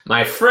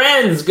My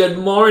friends, good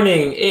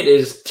morning. It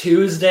is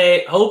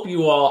Tuesday. Hope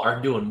you all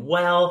are doing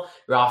well.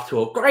 You're off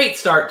to a great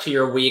start to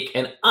your week.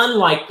 And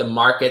unlike the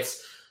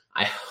markets,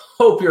 I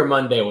hope your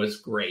Monday was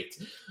great.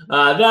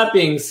 That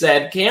being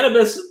said,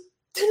 cannabis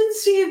didn't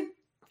see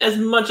as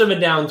much of a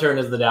downturn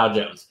as the Dow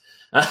Jones.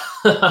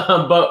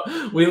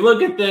 But we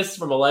look at this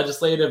from a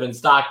legislative and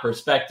stock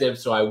perspective.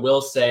 So I will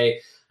say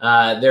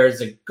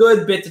there's a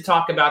good bit to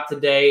talk about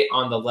today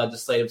on the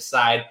legislative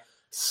side.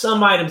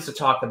 Some items to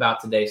talk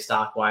about today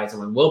stock-wise,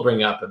 and we will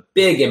bring up a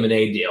big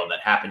M&A deal that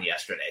happened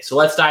yesterday. So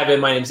let's dive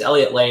in. My name is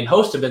Elliot Lane,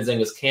 host of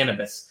Benzinga's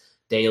Cannabis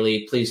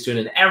Daily. Please tune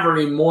in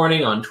every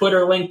morning on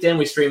Twitter, LinkedIn.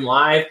 We stream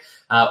live,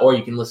 or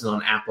you can listen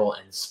on Apple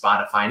and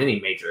Spotify and any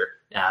major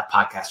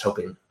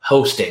podcast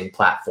hosting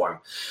platform.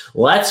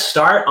 Let's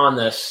start on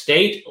the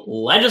state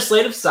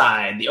legislative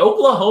side. The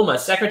Oklahoma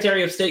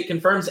Secretary of State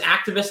confirms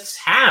activists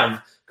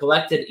have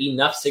collected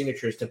enough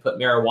signatures to put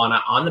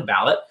marijuana on the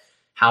ballot.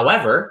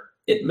 However,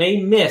 it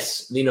may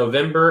miss the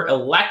November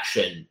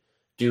election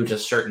due to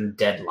certain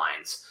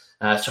deadlines.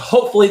 So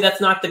hopefully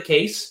that's not the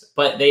case,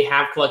 but they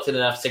have collected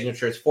enough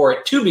signatures for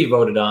it to be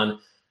voted on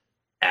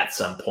at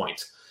some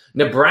point.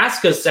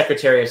 Nebraska's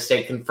Secretary of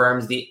State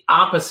confirms the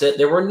opposite.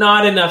 There were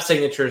not enough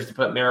signatures to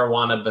put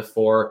marijuana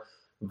before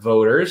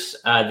voters.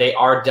 They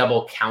are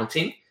double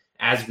counting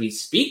as we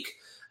speak.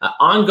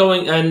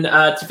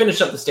 To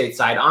finish up the state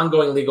side,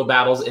 ongoing legal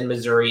battles in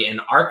Missouri and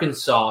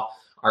Arkansas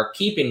are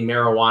keeping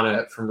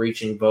marijuana from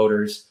reaching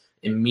voters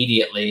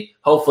immediately.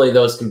 Hopefully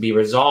those can be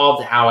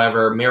resolved.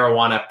 However,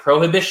 marijuana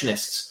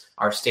prohibitionists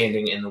are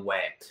standing in the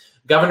way.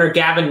 Governor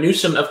Gavin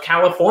Newsom of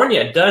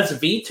California does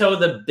veto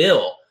the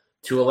bill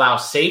to allow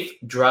safe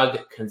drug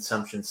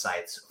consumption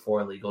sites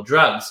for illegal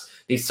drugs.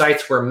 These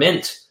sites were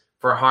meant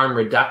for harm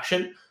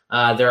reduction.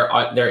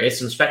 There is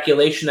some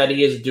speculation that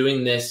he is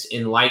doing this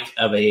in light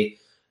of a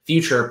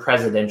future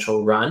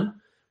presidential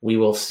run. We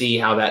will see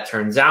how that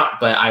turns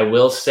out, but I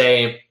will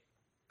say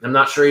I'm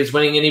not sure he's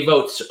winning any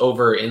votes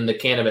over in the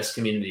cannabis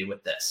community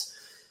with this.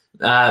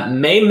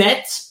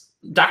 Mehmet,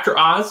 Dr.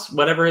 Oz,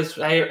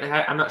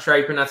 I'm not sure how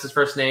you pronounce his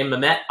first name.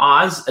 Mehmet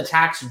Oz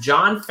attacks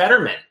John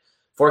Fetterman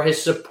for his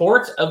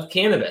support of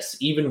cannabis,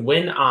 even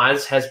when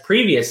Oz has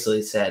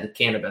previously said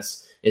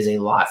cannabis is a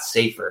lot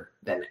safer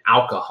than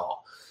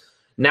alcohol.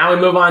 Now we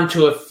move on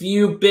to a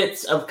few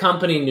bits of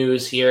company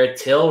news here.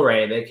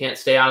 Tilray, they can't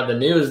stay out of the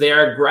news. They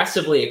are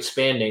aggressively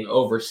expanding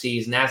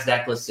overseas.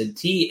 NASDAQ-listed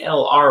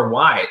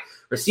TLRY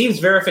receives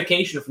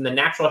verification from the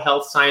Natural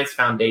Health Science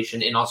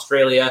Foundation in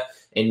Australia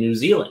and New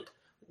Zealand.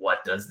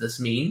 What does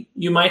this mean,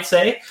 you might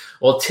say?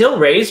 Well,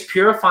 Tilray's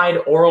purified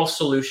oral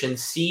solution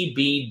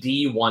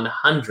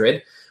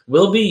CBD100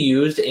 will be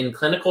used in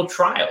clinical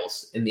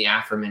trials in the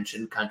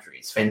aforementioned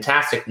countries.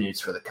 Fantastic news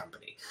for the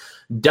company.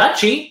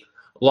 Dutchie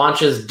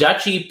launches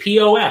Dutchie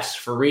POS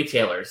for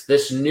retailers.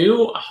 This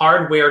new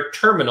hardware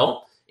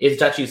terminal is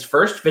Dutchie's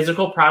first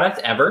physical product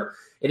ever.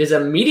 It is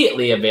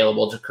immediately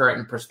available to current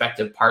and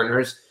prospective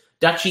partners.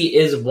 Dutchie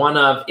is one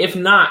of, if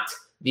not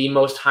the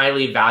most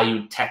highly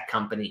valued tech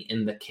company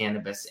in the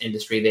cannabis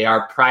industry. They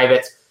are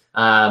private.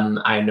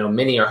 I know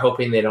many are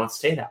hoping they don't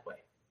stay that way.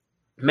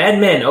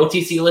 MedMen,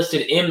 OTC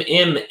listed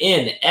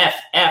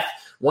MMNFF,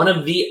 one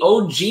of the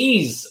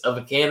OGs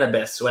of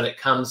cannabis when it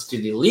comes to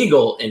the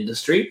legal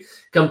industry,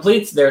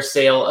 completes their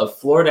sale of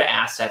Florida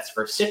assets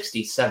for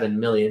 $67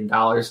 million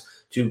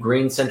to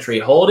Green Century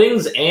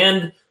Holdings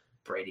and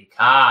Brady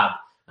Cobb.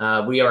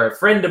 We are a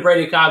friend to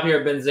Brady Cobb here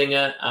at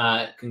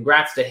Benzinga.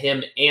 Congrats to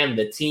him and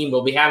the team.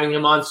 We'll be having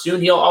him on soon.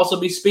 He'll also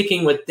be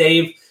speaking with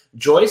Dave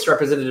Joyce,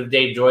 Representative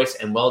Dave Joyce,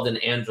 and Weldon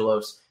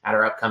Angelos at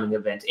our upcoming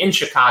event in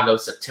Chicago,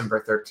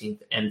 September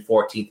 13th and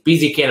 14th.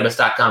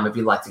 bzcannabis.com if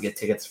you'd like to get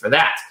tickets for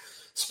that.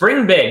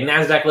 Spring Big,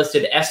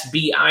 NASDAQ-listed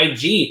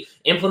SBIG,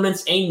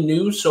 implements a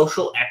new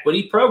social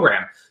equity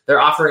program.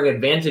 They're offering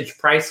advantage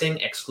pricing,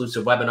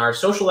 exclusive webinars,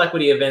 social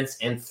equity events,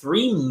 and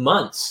 3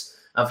 months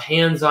of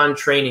hands-on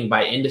training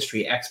by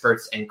industry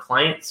experts and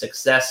client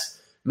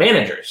success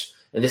managers.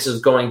 And this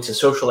is going to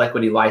social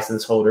equity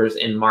license holders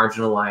in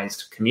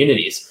marginalized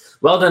communities.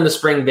 Well done to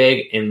Spring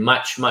Big and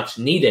much, much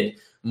needed,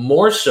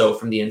 more so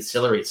from the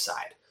ancillary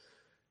side.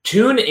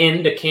 Tune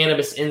in to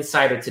Cannabis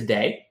Insider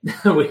today.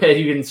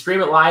 You can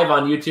stream it live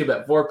on YouTube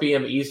at 4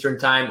 p.m. Eastern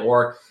Time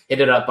or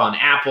hit it up on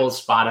Apple,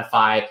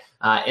 Spotify,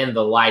 and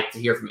the like to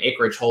hear from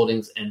Acreage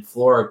Holdings and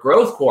Flora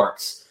Growth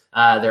Corps.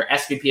 Their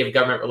SVP of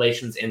Government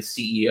Relations and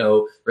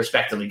CEO,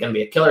 respectively. Going to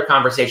be a killer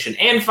conversation.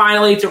 And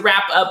finally, to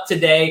wrap up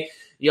today,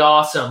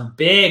 y'all, some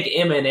big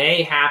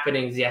M&A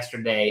happenings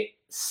yesterday.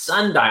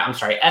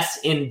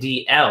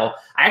 SNDL.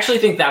 I actually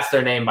think that's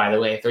their name, by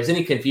the way. If there's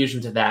any confusion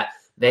to that,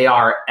 they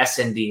are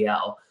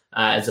SNDL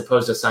as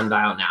opposed to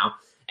Sundial now.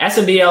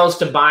 SNDL is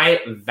to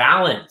buy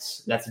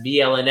Valens, that's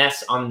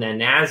VLNS, on the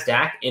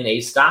NASDAQ in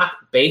a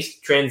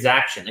stock-based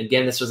transaction.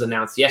 Again, this was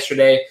announced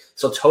yesterday,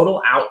 so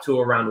total out to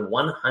around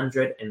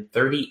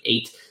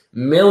 $138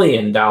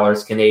 million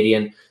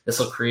Canadian. This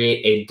will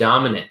create a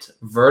dominant,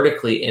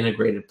 vertically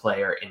integrated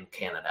player in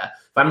Canada.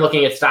 If I'm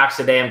looking at stocks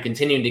today, I'm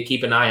continuing to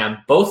keep an eye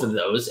on both of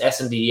those,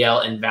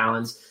 SNDL and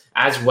Valens,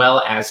 as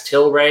well as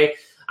Tilray.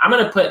 I'm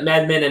going to put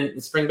MedMen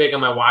and Spring Big on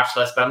my watch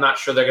list, but I'm not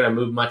sure they're going to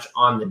move much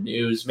on the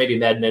news. Maybe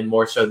MedMen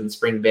more so than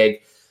Spring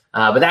Big.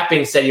 But that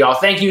being said, y'all,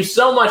 thank you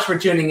so much for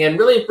tuning in.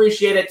 Really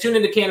appreciate it. Tune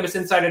into Cannabis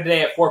Insider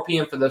today at 4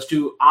 p.m. for those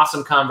 2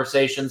 awesome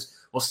conversations.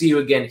 We'll see you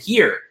again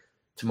here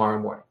tomorrow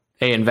morning.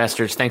 Hey,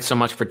 investors, thanks so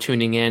much for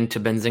tuning in to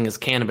Benzinga's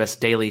Cannabis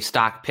Daily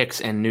Stock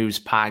Picks and News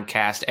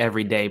Podcast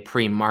every day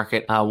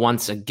pre-market.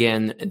 Once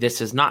again,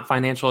 this is not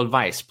financial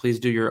advice. Please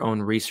do your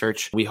own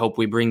research. We hope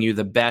we bring you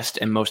the best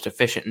and most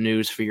efficient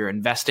news for your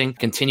investing.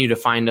 Continue to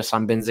find us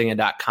on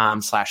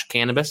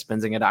benzinga.com/cannabis,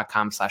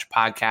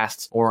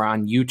 benzinga.com/podcasts, or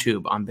on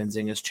YouTube on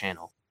Benzinga's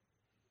channel.